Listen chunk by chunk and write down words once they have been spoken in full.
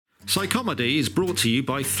Psychomedy is brought to you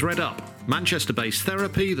by ThreadUp, Manchester-based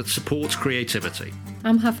therapy that supports creativity.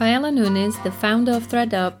 I'm Rafaela Nunes, the founder of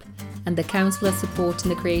ThreadUp and the counsellor supporting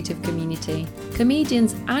the creative community.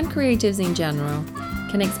 Comedians and creatives in general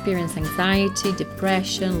can experience anxiety,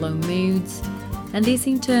 depression, low moods, and this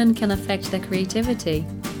in turn can affect their creativity.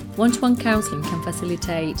 One-to-one counselling can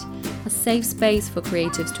facilitate a safe space for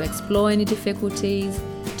creatives to explore any difficulties,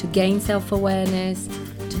 to gain self-awareness,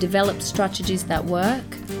 to develop strategies that work,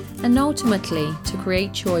 and ultimately to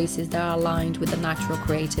create choices that are aligned with the natural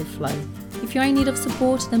creative flow. If you're in need of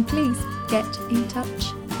support, then please get in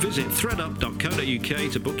touch. Visit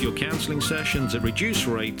threadup.co.uk to book your counselling sessions at reduced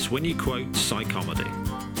rates when you quote Psychomedy.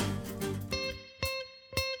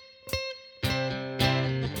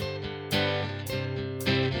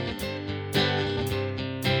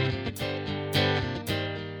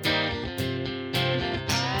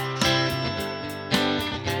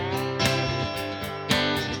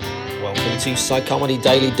 To Psychomedy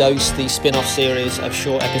Daily Dose, the spin-off series of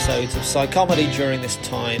short episodes of Psychomedy during this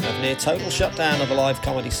time of near total shutdown of the live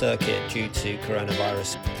comedy circuit due to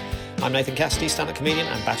coronavirus. I'm Nathan Cassidy, stand-up comedian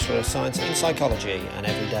and Bachelor of Science in Psychology, and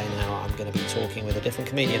every day now I'm going to be talking with a different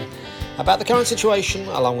comedian about the current situation,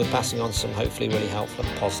 along with passing on some hopefully really helpful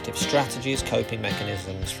and positive strategies, coping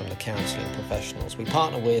mechanisms from the counselling professionals we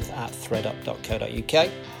partner with at threadup.co.uk.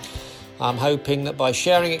 I'm hoping that by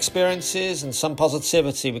sharing experiences and some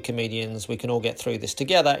positivity with comedians, we can all get through this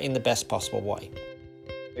together in the best possible way.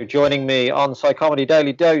 Joining me on Psychomedy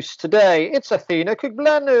Daily Dose today, it's Athena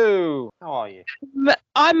Kugblanu. How are you?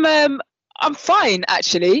 I'm fine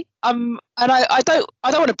actually. And I don't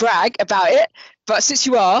want to brag about it, but since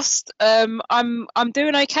you asked, I'm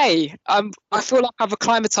doing okay. I feel like I've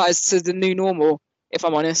acclimatized to the new normal, if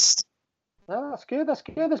I'm honest. Oh, that's good.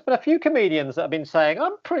 There's been a few comedians that have been saying,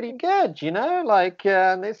 I'm pretty good, you know, like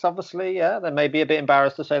it's obviously, they may be a bit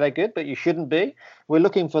embarrassed to say they're good, but you shouldn't be. We're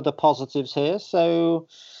looking for the positives here. So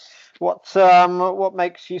what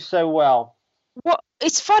makes you so well? Well,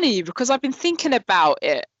 it's funny because I've been thinking about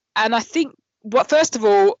it, and I think, first of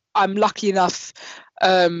all, I'm lucky enough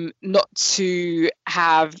not to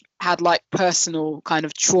have had like personal kind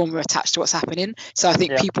of trauma attached to what's happening. So I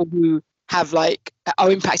think people who have are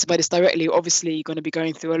impacted by this directly, obviously going to be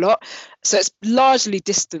going through a lot. So it's largely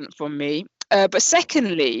distant from me. But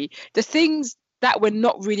secondly, the things that we're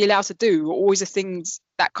not really allowed to do are always the things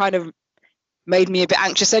that kind of made me a bit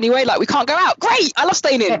anxious anyway. Like, we can't go out. Great, I love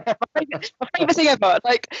staying in. My favorite thing ever.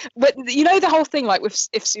 Like, but you know the whole thing. Like,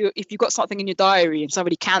 if you've got something in your diary and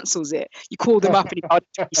somebody cancels it, you call them up and you're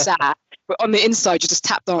really sad. But on the inside, you're just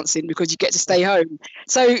tap dancing because you get to stay home.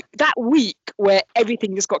 So that week where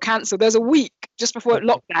everything just got cancelled, there's a week just before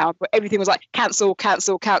lockdown where everything was like cancel.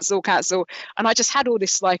 And I just had all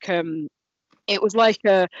this it was like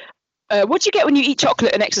what do you get when you eat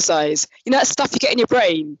chocolate and exercise? You know that stuff you get in your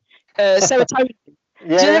brain, serotonin.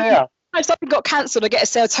 Yeah. If something got cancelled, I get a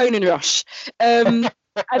serotonin rush. And even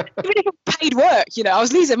if it paid work, you know, I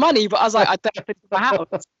was losing money, but I was like, I don't have to leave my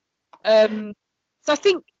house. So I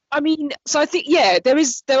think,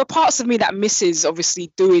 there are parts of me that misses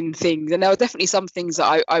obviously doing things, and there are definitely some things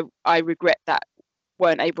that I regret that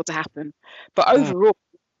weren't able to happen. But overall,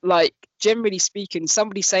 like, generally speaking,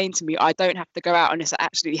 somebody saying to me, I don't have to go out unless I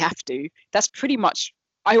absolutely have to, that's pretty much,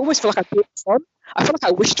 I almost feel like I brought it on. I feel like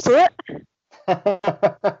I wished for it.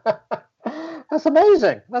 That's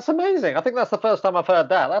amazing. I think that's the first time I've heard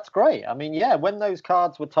that. That's great. I mean, when those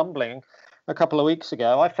cards were tumbling a couple of weeks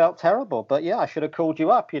ago, I felt terrible, but I should have called you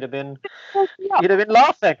up. You'd have been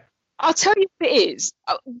laughing. I'll tell you what it is,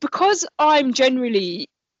 because I'm generally,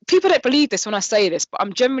 people don't believe this when I say this, but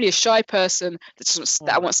I'm generally a shy person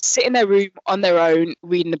that wants to sit in their room on their own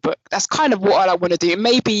reading a book. That's kind of what I want to do.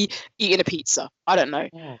 Maybe eating a pizza, I don't know.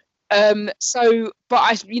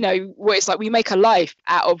 But where it's like we make a life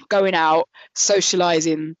out of going out,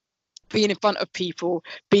 socializing, being in front of people,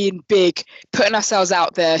 being big, putting ourselves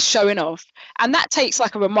out there, showing off. And that takes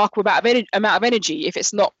like a remarkable amount of energy if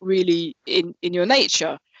it's not really in your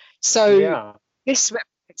nature. So this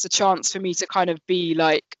represents a chance for me to kind of be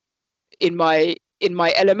like in my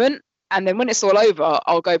element. And then when it's all over,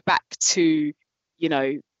 I'll go back to,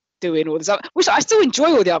 doing all this other, which I still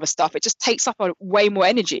enjoy all the other stuff. It just takes up way more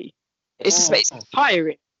energy. It's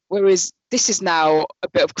tiring. Whereas this is now a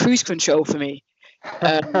bit of cruise control for me.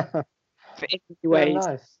 In many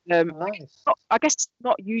ways. Nice. I guess it's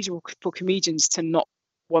not usual for comedians to not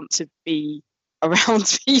want to be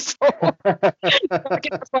around people. I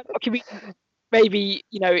guess that's why comedians maybe,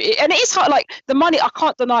 and it is hard. Like the money, I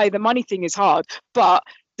can't deny the money thing is hard, but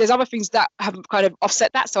there's other things that have kind of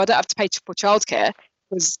offset that. So I don't have to pay for childcare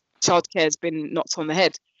because childcare has been knocked on the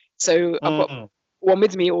head. So I've got one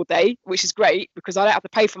with me all day, which is great because I don't have to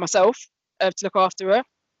pay for myself to look after her.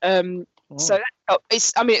 So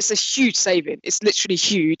it's a huge saving. It's literally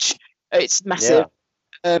huge. It's massive.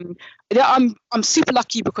 I'm super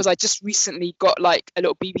lucky because I just recently got like a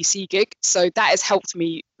little BBC gig, so that has helped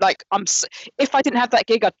me. Like if I didn't have that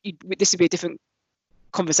gig, this would be a different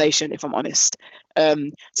conversation, if I'm honest.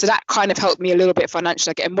 So that kind of helped me a little bit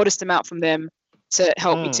financially. I get a modest amount from them to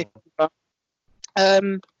help me to.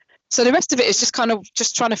 So the rest of it is just kind of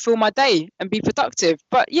just trying to fill my day and be productive.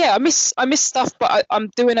 But yeah, I miss stuff, but I'm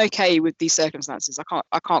doing okay with these circumstances.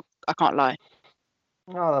 I can't lie.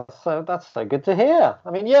 Oh, that's so good to hear.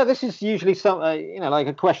 I mean, yeah, this is usually some like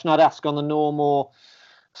a question I'd ask on the normal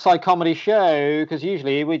Psychomedy show, because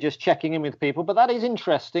usually we're just checking in with people. But that is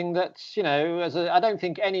interesting. That I don't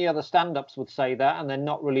think any other stand-ups would say that, and they're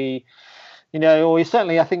not really, or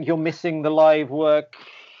certainly I think you're missing the live work.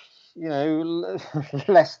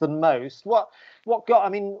 Less than most. What do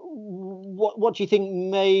you think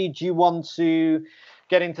made you want to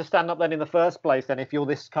get into stand-up then in the first place, then, if you're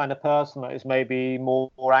this kind of person that is maybe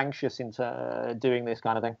more anxious into doing this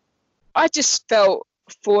kind of thing? I just felt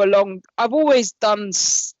I've always done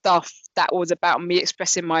stuff that was about me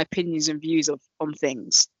expressing my opinions and views on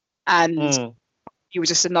things, and it was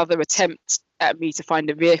just another attempt at me to find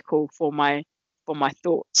a vehicle for my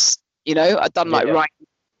thoughts. I'd done writing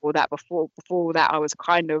or that before that I was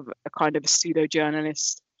kind of a pseudo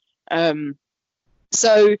journalist,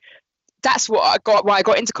 so that's what I got, why I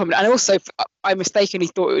got into comedy. And also I mistakenly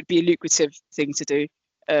thought it would be a lucrative thing to do.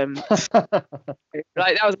 Like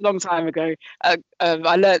that was a long time ago. I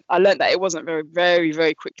learned that it wasn't very, very,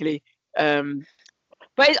 very quickly. But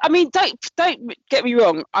I mean, don't get me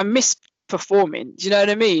wrong, I miss performing. Do you know what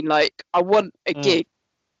I mean? Like, I want a gig.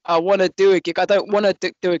 I want to do a gig. I don't want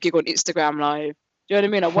to do a gig on Instagram Live. Do you know what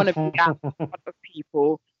I mean? I want to be out in front of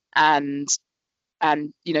people and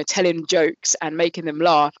telling jokes and making them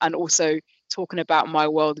laugh, and also talking about my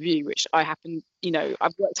worldview, which I happen,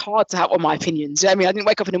 I've worked hard to have on my opinions. You know what I mean? I didn't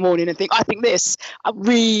wake up in the morning and think, I think this. I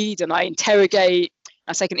read and I interrogate.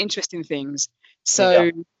 I take an interest in things. So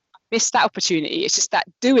I missed that opportunity. It's just that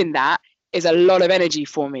doing that is a lot of energy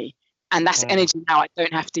for me. And that's energy now I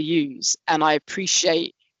don't have to use. And I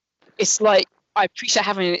appreciate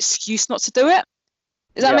having an excuse not to do it.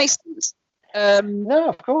 Does that make sense? No,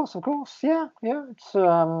 of course, yeah.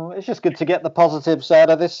 It's just good to get the positives out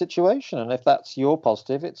of this situation, and if that's your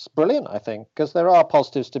positive, it's brilliant, I think, because there are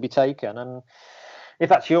positives to be taken, and if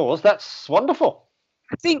that's yours, that's wonderful.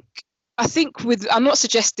 I think I'm not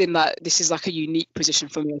suggesting that this is like a unique position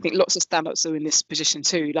for me. I think lots of stand-ups are in this position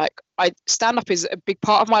too. Like, stand-up is a big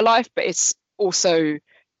part of my life, but it's also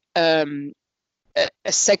a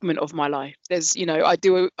segment of my life. There's, I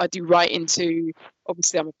do writing too.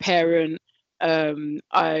 Obviously, I'm a parent.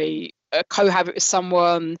 I cohabit with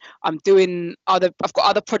someone. I've got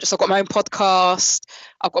other projects. I've got my own podcast.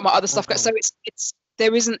 I've got my other stuff. So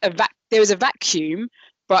there is a vacuum,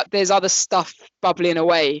 but there's other stuff bubbling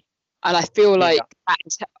away, and I feel like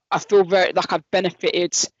I feel very like I've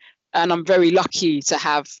benefited, and I'm very lucky to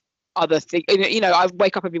have other things. I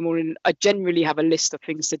wake up every morning. I generally have a list of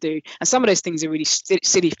things to do, and some of those things are really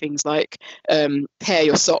silly things, like pair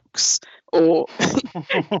your socks, or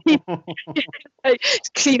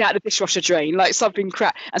clean out the dishwasher drain, like something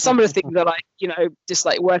crap. And some of the things are like, just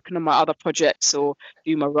like working on my other projects or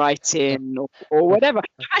do my writing or whatever.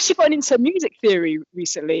 I've actually gotten into music theory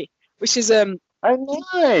recently, which is oh,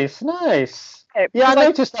 nice. Yeah, I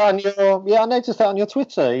noticed that on your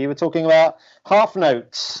Twitter. You were talking about half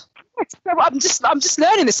notes. I'm just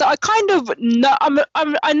learning this. So I kind of know.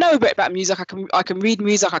 I know a bit about music. I can read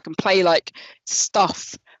music. I can play like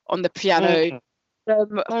stuff on the piano.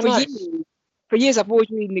 For years, I've always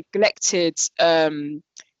really neglected,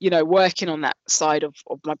 working on that side of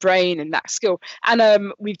my brain and that skill.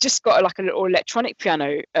 And we've just got like a little electronic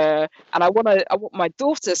piano, and I want my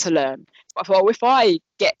daughter to learn. I thought, if I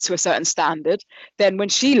get to a certain standard, then when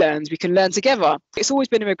she learns, we can learn together. It's always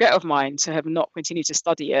been a regret of mine to have not continued to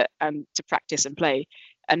study it and to practice and play.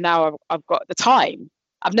 And now I've got the time.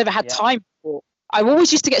 I've never had time before. I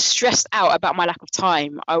always used to get stressed out about my lack of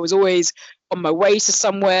time. I was always on my way to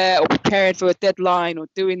somewhere or preparing for a deadline or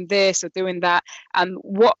doing this or doing that. And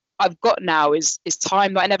what I've got now is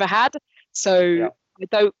time that I never had. So I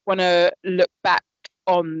don't want to look back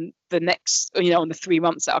on the next, on the 3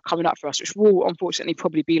 months that are coming up for us, which will unfortunately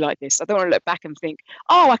probably be like this. I don't want to look back and think,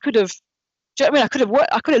 I could have. Do you know what I mean?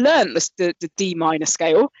 I could have learned the D minor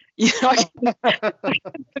scale. I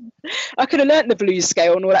could have learned the blues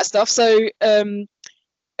scale and all that stuff. So I'm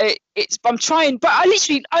trying, but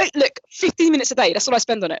I look 15 minutes a day. That's all I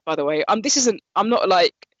spend on it, by the way. I'm not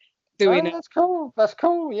like doing it. That's cool. That's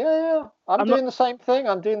cool. Yeah. I'm doing the same thing.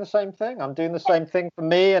 I'm doing the same thing for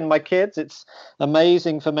me and my kids. It's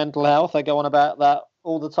amazing for mental health. I go on about that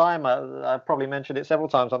all the time. I've probably mentioned it several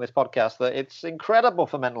times on this podcast that it's incredible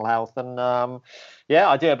for mental health. And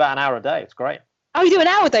I do about an hour a day. It's great. Oh, you do an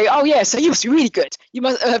hour a day? Oh, yeah. So you must be really good. You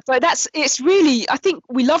must. But it's really. I think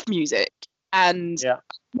we love music, and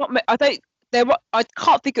I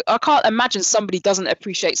can't imagine somebody doesn't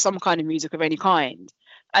appreciate some kind of music of any kind.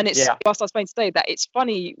 And it's whilst I was saying today that it's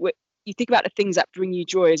funny. You think about the things that bring you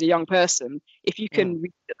joy as a young person. If you can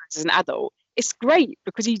read it as an adult, it's great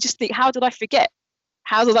because you just think, how did I forget?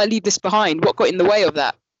 How did I leave this behind? What got in the way of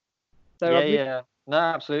that? So no,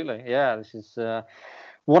 absolutely. Yeah, this is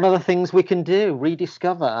one of the things we can do,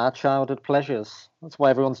 rediscover our childhood pleasures. That's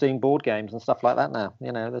why everyone's doing board games and stuff like that now.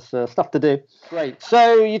 There's stuff to do. Great.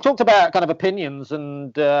 So you talked about kind of opinions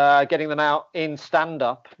and getting them out in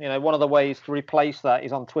stand-up. One of the ways to replace that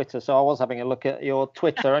is on Twitter. So I was having a look at your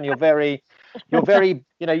Twitter, and you're very,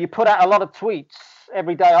 you put out a lot of tweets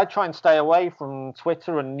every day. I try and stay away from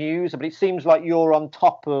Twitter and news, but it seems like you're on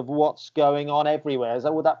top of what's going on everywhere.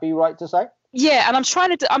 Would that be right to say? Yeah, and I'm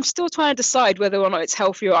still trying to decide whether or not it's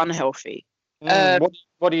healthy or unhealthy.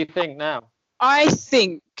 What do you think now? I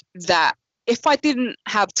think that if I didn't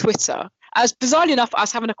have Twitter, as bizarrely enough, I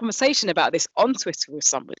was having a conversation about this on Twitter with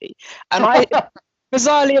somebody, and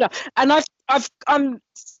bizarrely enough, and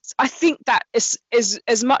I think that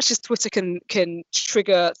as much as Twitter can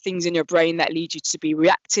trigger things in your brain that lead you to be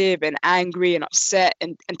reactive and angry and upset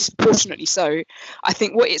and disproportionately so, I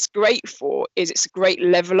think what it's great for is it's a great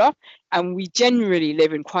leveler, and we generally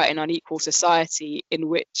live in quite an unequal society in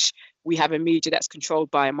which we have a media that's controlled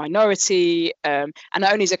by a minority, and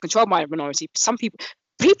not only is it controlled by a minority, some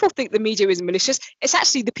people think the media is malicious. It's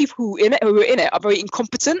actually the people who are in it are very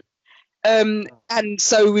incompetent, and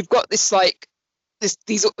so we've got this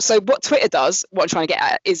so what Twitter does, what I'm trying to get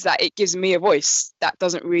at, is that it gives me a voice that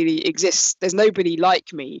doesn't really exist. There's nobody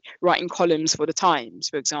like me writing columns for the Times,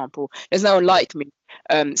 for example. There's no one like me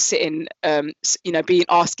sitting,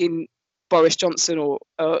 asking Boris Johnson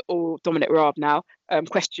or Dominic Raab now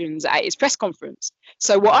questions at his press conference.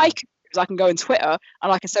 So what I can do is I can go on Twitter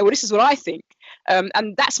and I can say, well, this is what I think.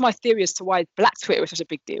 And that's my theory as to why Black Twitter is such a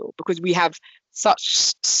big deal, because we have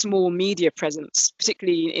such small media presence,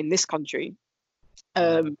 particularly in this country.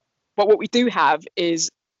 But what we do have is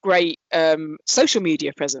great social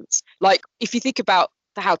media presence. Like if you think about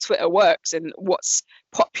how Twitter works and what's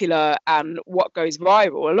popular and what goes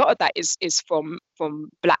viral, a lot of that is from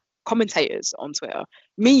Black commentators on Twitter.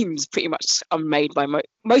 Memes pretty much are made by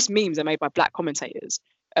most memes are made by Black commentators.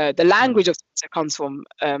 The language of Twitter comes from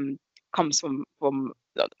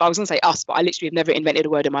I was going to say us, but I literally have never invented a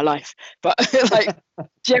word in my life. But like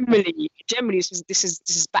generally, this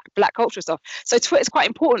is black culture stuff. So Twitter is quite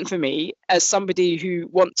important for me as somebody who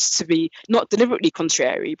wants to be not deliberately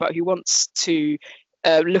contrary, but who wants to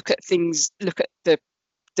look at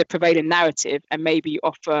the prevailing narrative and maybe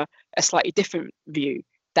offer a slightly different view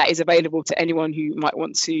that is available to anyone who might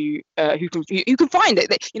want to who can find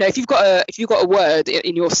it. If you've got a word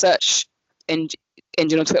in your search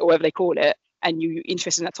engine on Twitter, whatever they call it, and you're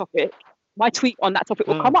interested in that topic, my tweet on that topic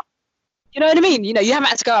will come up. You know what I mean? You haven't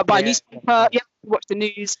had to go out and buy a newspaper, you have to watch the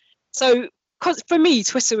news. So, because for me,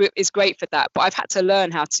 Twitter is great for that, but I've had to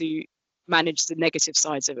learn how to manage the negative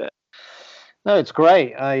sides of it. No, it's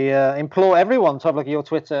great. I implore everyone to have a look at your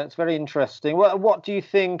Twitter. It's very interesting. What do you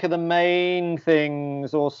think are the main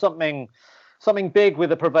things, or something big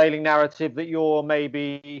with the prevailing narrative that you're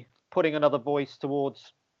maybe putting another voice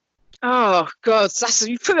towards? Oh God,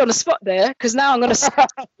 you put me on the spot there, because now I'm going to.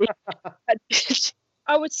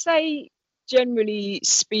 I would say, generally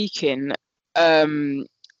speaking,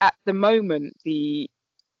 at the moment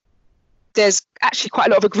there's actually quite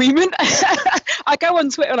a lot of agreement. I go on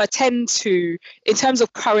Twitter and I tend to, in terms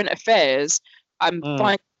of current affairs, I'm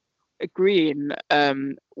fine agreeing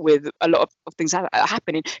with a lot of things that are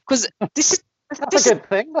happening, because that's a good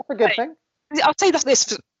thing. I'll tell you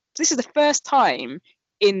this is the first time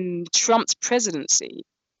in Trump's presidency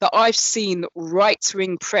that I've seen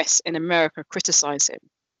right-wing press in America criticize him.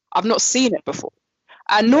 I've not seen it before.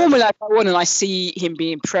 And normally I go on and I see him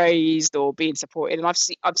being praised or being supported, and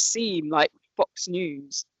I've seen like Fox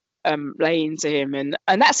News lay into him, and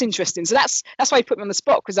that's interesting. So that's why he put me on the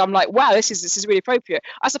spot, because I'm like, wow, this is really appropriate.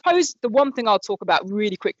 I suppose the one thing I'll talk about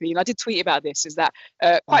really quickly, and I did tweet about this, is that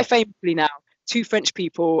quite famously now, two French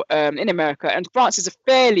people in America, and France is a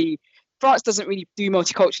fairly France doesn't really do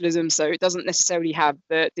multiculturalism, so it doesn't necessarily have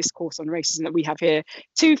the discourse on racism that we have here.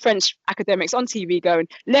 2 French academics on TV going,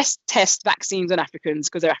 let's test vaccines on Africans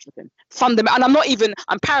because they're African. And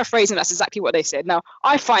I'm paraphrasing, that's exactly what they said. Now,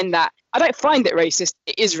 I don't find it racist.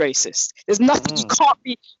 It is racist. There's nothing, you can't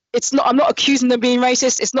be, it's not, I'm not accusing them of being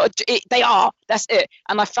racist. It's not, they are, that's it.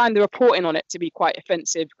 And I find the reporting on it to be quite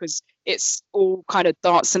offensive because it's all kind of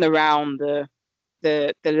dancing around the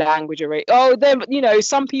language of race. Oh, then,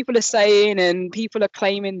 some people are saying and people are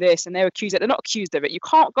claiming this and they're accused of it. They're not accused of it. You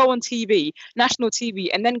can't go on TV, national TV,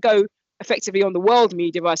 and then go effectively on the world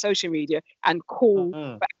media via social media and call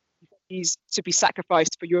bodies to be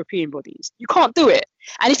sacrificed for European bodies. You can't do it.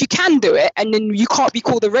 And if you can do it and then you can't be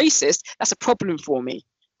called a racist, that's a problem for me.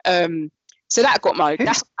 So that got my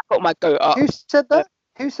goat up. Who said that?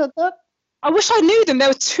 Who said that? I wish I knew them. There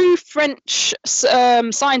were 2 French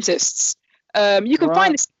scientists. You can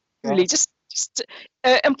find this really just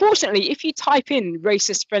unfortunately, if you type in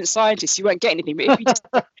racist French scientists, you won't get anything. But if you just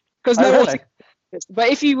because but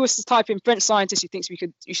if you was to type in French scientists who thinks you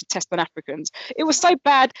should test on Africans, it was so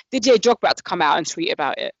bad. Didier Drogba had to come out and tweet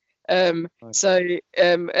about it. So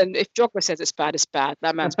and if Drogba says it's bad, it's bad.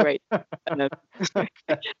 That man's great. I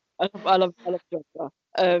love Drogba.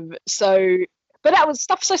 But that was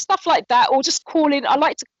stuff like that, or just calling. I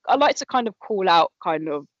like to kind of call out kind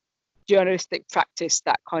of journalistic practice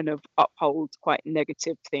that kind of upholds quite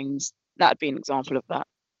negative things. That'd be an example of that.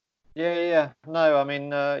 Yeah. No, I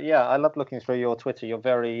mean, I love looking through your Twitter. You're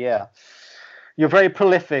very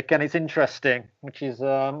prolific and it's interesting, which is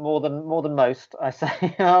more than most, I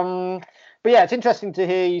say. But yeah, it's interesting to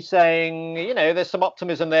hear you saying, there's some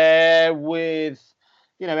optimism there with,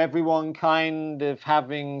 everyone kind of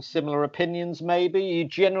having similar opinions. Maybe are you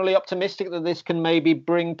generally optimistic that this can maybe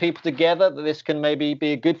bring people together, that this can maybe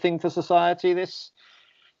be a good thing for society. This.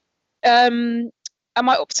 Am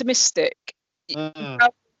I optimistic?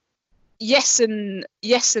 Yes and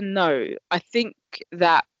no. I think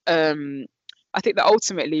that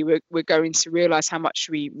ultimately we're going to realize how much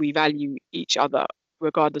we value each other,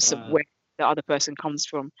 regardless of where the other person comes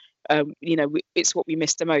from. It's what we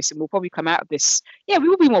miss the most, and we'll probably come out of this. Yeah, we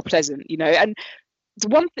will be more pleasant, And the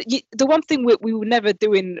one thing we were never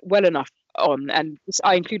doing well enough on, and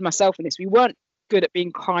I include myself in this, we weren't good at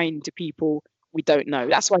being kind to people we don't know.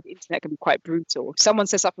 That's why the internet can be quite brutal. If someone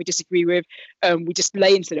says something we disagree with, we just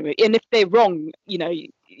lay into them. And if they're wrong, we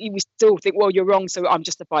still think, well, you're wrong, so I'm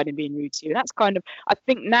justified in being rude to you. And that's kind of, I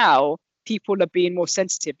think now people are being more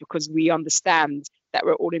sensitive because we understand that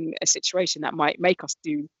we're all in a situation that might make us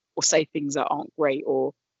do or say things that aren't great,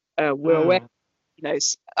 or we're aware.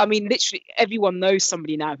 I mean, literally everyone knows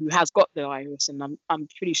somebody now who has got the virus, and I'm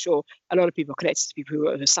pretty sure a lot of people are connected to people who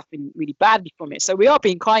are suffering really badly from it. So we are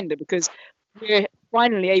being kinder because we're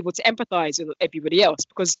finally able to empathize with everybody else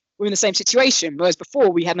because we're in the same situation. Whereas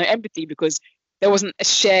before we had no empathy because there wasn't a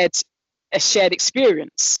shared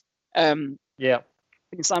experience.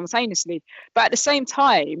 Simultaneously. But at the same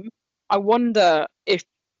time, I wonder if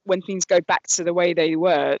when things go back to the way they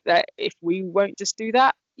were, that if we won't just do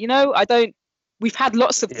that, we've had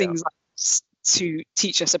lots of things to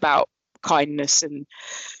teach us about kindness and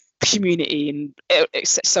community and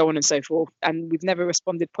so on and so forth, and we've never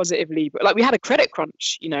responded positively. But like we had a credit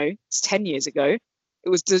crunch, it's 10 years ago. It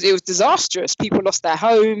was disastrous. People lost their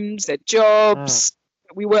homes, their jobs.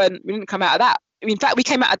 We didn't come out of that. In fact, we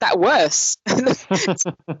came out of that worse.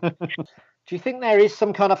 Do you think there is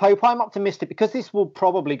some kind of hope? I'm optimistic because this will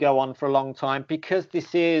probably go on for a long time, because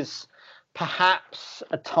this is perhaps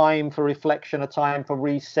a time for reflection, a time for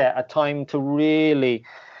reset, a time to really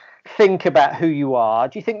think about who you are.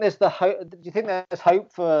 Do you think there's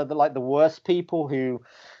hope for the worst people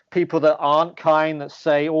that aren't kind, that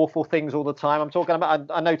say awful things all the time? I'm talking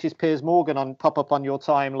about, I noticed Piers Morgan pop up on your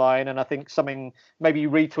timeline, and I think maybe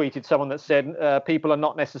you retweeted someone that said people are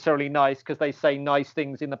not necessarily nice because they say nice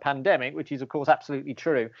things in the pandemic, which is of course absolutely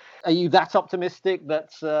true. Are you that optimistic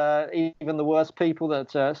that even the worst people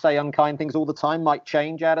that say unkind things all the time might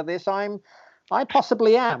change out of this? I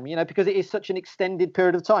possibly am, because it is such an extended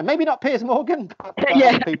period of time. Maybe not Piers Morgan, but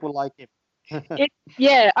other people like him.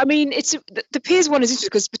 I mean, it's the Piers one is interesting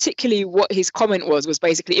because particularly what his comment was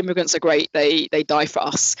basically immigrants are great, they die for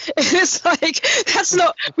us. It's like, that's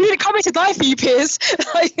not, we didn't come here to die for you, Piers.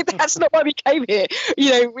 Like, that's not why we came here.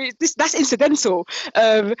 That's incidental.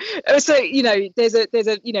 So there's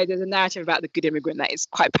a narrative about the good immigrant that is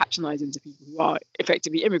quite patronizing to people who are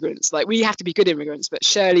effectively immigrants. Like, we have to be good immigrants, but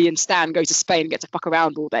Shirley and Stan go to Spain and get to fuck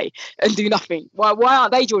around all day and do nothing. Why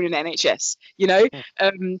aren't they joining the NHS?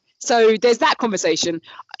 So there's that conversation.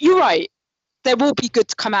 You're right. there will be good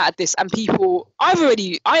to come out of this, and people.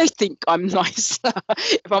 I think I'm nice.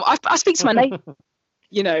 If I speak to my neighbour,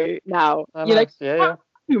 now, yeah.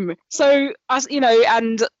 So as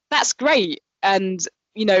and that's great, and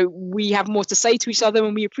we have more to say to each other,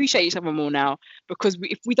 and we appreciate each other more now, because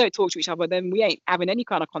if we don't talk to each other, then we ain't having any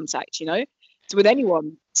kind of contact, with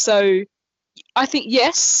anyone. So I think,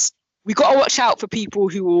 yes, we got to watch out for people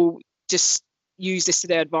who will just use this to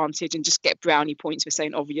their advantage and just get brownie points for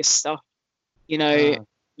saying obvious stuff, but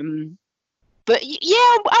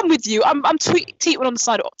yeah, I'm with you. I'm teetering on the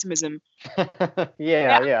side of optimism.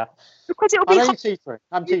 yeah. Because it'll be.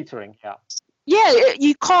 I'm teetering. Yeah. Yeah,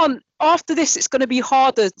 you can't. After this, it's going to be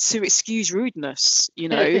harder to excuse rudeness.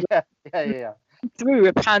 Yeah. Through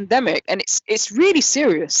a pandemic, and it's really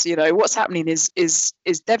serious. What's happening is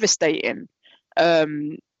devastating,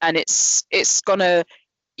 and it's gonna,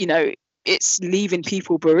 it's leaving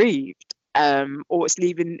people bereaved, or it's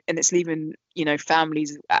leaving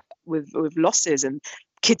families with losses, and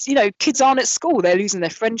kids aren't at school, they're losing their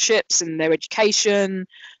friendships and their education.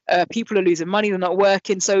 People are losing money, they're not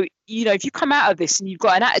working. So if you come out of this and you've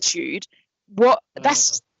got an attitude,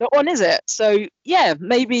 that's not on, is it? So yeah,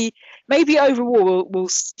 maybe overall we'll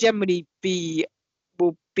generally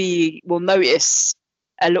we'll notice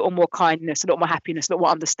a little more kindness, a lot more happiness, a lot more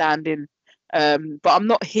understanding. But I'm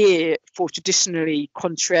not here for traditionally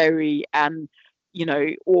contrary and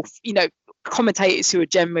commentators who are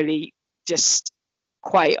generally just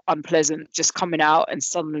quite unpleasant, just coming out and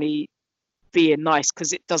suddenly being nice,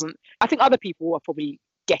 because it doesn't. I think other people are probably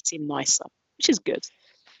getting nicer, which is good.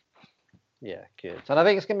 Yeah, good. And I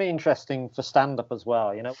think it's going to be interesting for stand-up as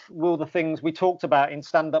well. Will the things we talked about in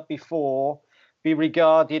stand-up before be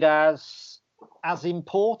regarded as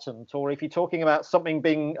important, or if you're talking about something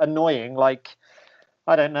being annoying, like,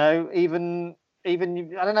 I don't know, even I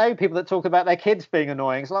don't know, people that talk about their kids being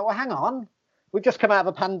annoying, it's like, well, hang on, we've just come out of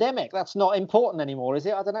a pandemic, that's not important anymore, is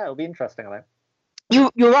it? I don't know, it'll be interesting. I think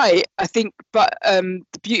you're right, I think, but the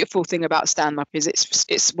beautiful thing about stand-up is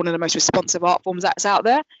it's one of the most responsive art forms that's out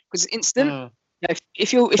there, because it's instant.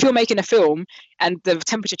 If you're making a film and the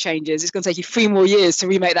temperature changes, it's going to take you 3 more years to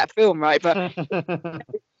remake that film, right? But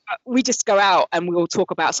we just go out and we'll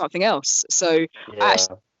talk about something else. So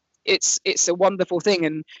actually, it's a wonderful thing.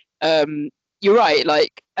 And you're right.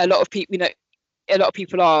 Like a lot of people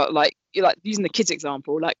are like using the kids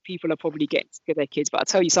example. Like people are probably getting sick of their kids. But I'll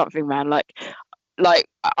tell you something, man. Like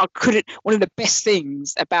I couldn't. One of the best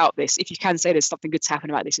things about this, if you can say there's something good to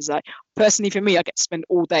happen about this, is like personally for me, I get to spend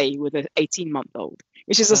all day with an 18-month-old,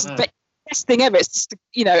 which is the best thing ever. It's just,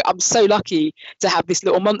 I'm so lucky to have this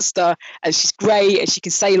little monster, and she's great, and she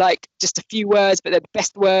can say like just a few words, but they're the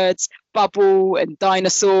best words: bubble and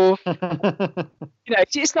dinosaur.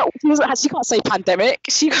 She can't say pandemic.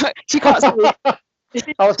 She can't say.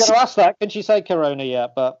 I was going to ask that. Can she say corona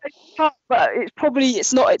yet? But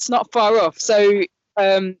it's not far off. So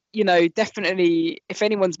definitely, if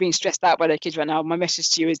anyone's being stressed out by their kids right now, my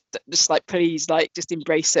message to you is just like, please, like, just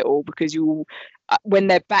embrace it all, because you, when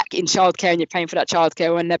they're back in childcare and you're paying for that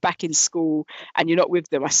childcare, when they're back in school and you're not with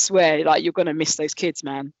them, I swear, like, you're gonna miss those kids,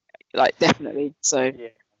 man. Like, definitely. So yeah,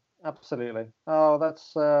 absolutely. Oh,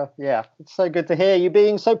 that's it's so good to hear you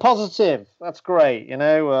being so positive. That's great.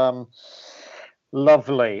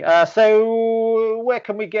 Lovely. So where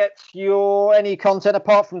can we get any content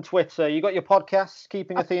apart from Twitter? You got your podcast,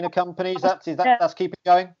 Keeping Athena Company. That's keeping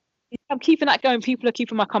going? I'm keeping that going. People are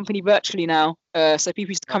keeping my company virtually now. So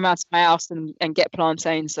people used to come out to my house and get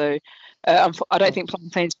plantains. So I don't think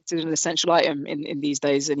plantains are considered an essential item in these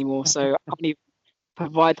days anymore. So I can't even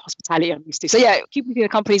provide hospitality I'm used to. So yeah, Keeping Athena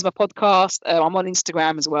Company is my podcast. I'm on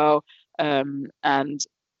Instagram as well. And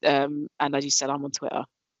as you said, I'm on Twitter.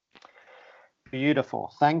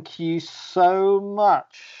 Beautiful. Thank you so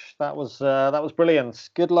much. That was brilliant.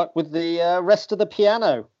 Good luck with the rest of the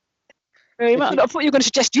piano. Very much. I thought you were going to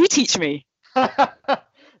suggest you teach me.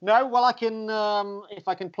 No, well, I can. If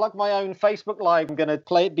I can plug my own Facebook Live, I'm going to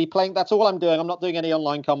be playing. That's all I'm doing. I'm not doing any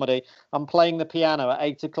online comedy. I'm playing the piano at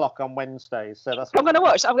 8:00 on Wednesdays. So I'm going to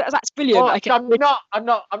watch. That's brilliant. Well, I'm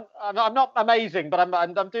not amazing, but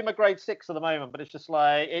I'm doing my grade 6 at the moment. But it's just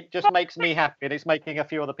like, it just makes me happy, and it's making a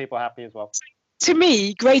few other people happy as well. To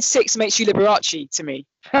me, grade 6 makes you Liberace. To me,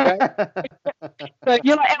 right? So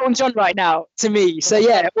you're like Elton John right now. To me, so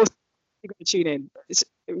yeah, you're going to tune in. It's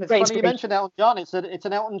funny you mentioned Elton John. It's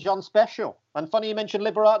an Elton John special. And funny you mentioned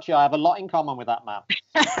Liberace. I have a lot in common with that man.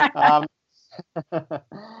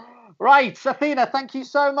 Right, Athena, thank you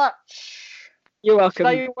so much. You're welcome.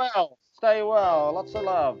 Stay well. Lots of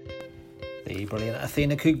love. The brilliant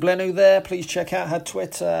Athena Kugblenu there. Please check out her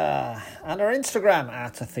Twitter and her Instagram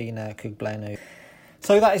at Athena Kugblenu.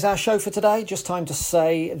 So that is our show for today. Just time to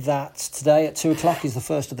say that today at 2 o'clock is the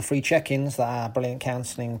first of the free check-ins that our brilliant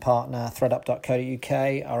counselling partner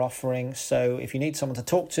threadup.co.uk are offering. So if you need someone to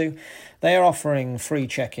talk to, they are offering free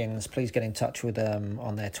check-ins. Please get in touch with them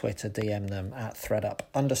on their Twitter, DM them at threadup_.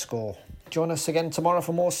 Join us again tomorrow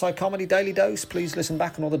for more Psychomedy Daily Dose. Please listen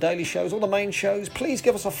back on all the daily shows, all the main shows. Please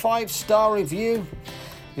give us a 5-star review.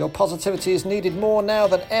 Your positivity is needed more now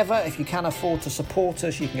than ever. If you can afford to support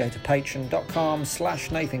us, you can go to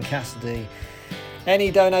patreon.com/Nathan Cassidy.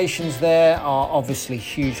 Any donations there are obviously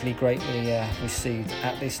hugely greatly received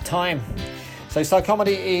at this time. So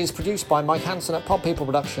Psychomedy is produced by Mike Hansen at Pod People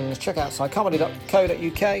Productions. Check out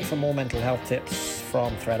psychomedy.co.uk for more mental health tips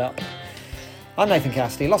from ThreadUp. I'm Nathan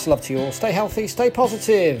Cassidy. Lots of love to you all. Stay healthy, stay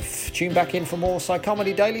positive. Tune back in for more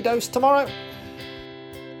Psychomedy Daily Dose tomorrow.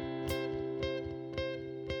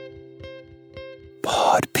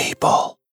 Pod People.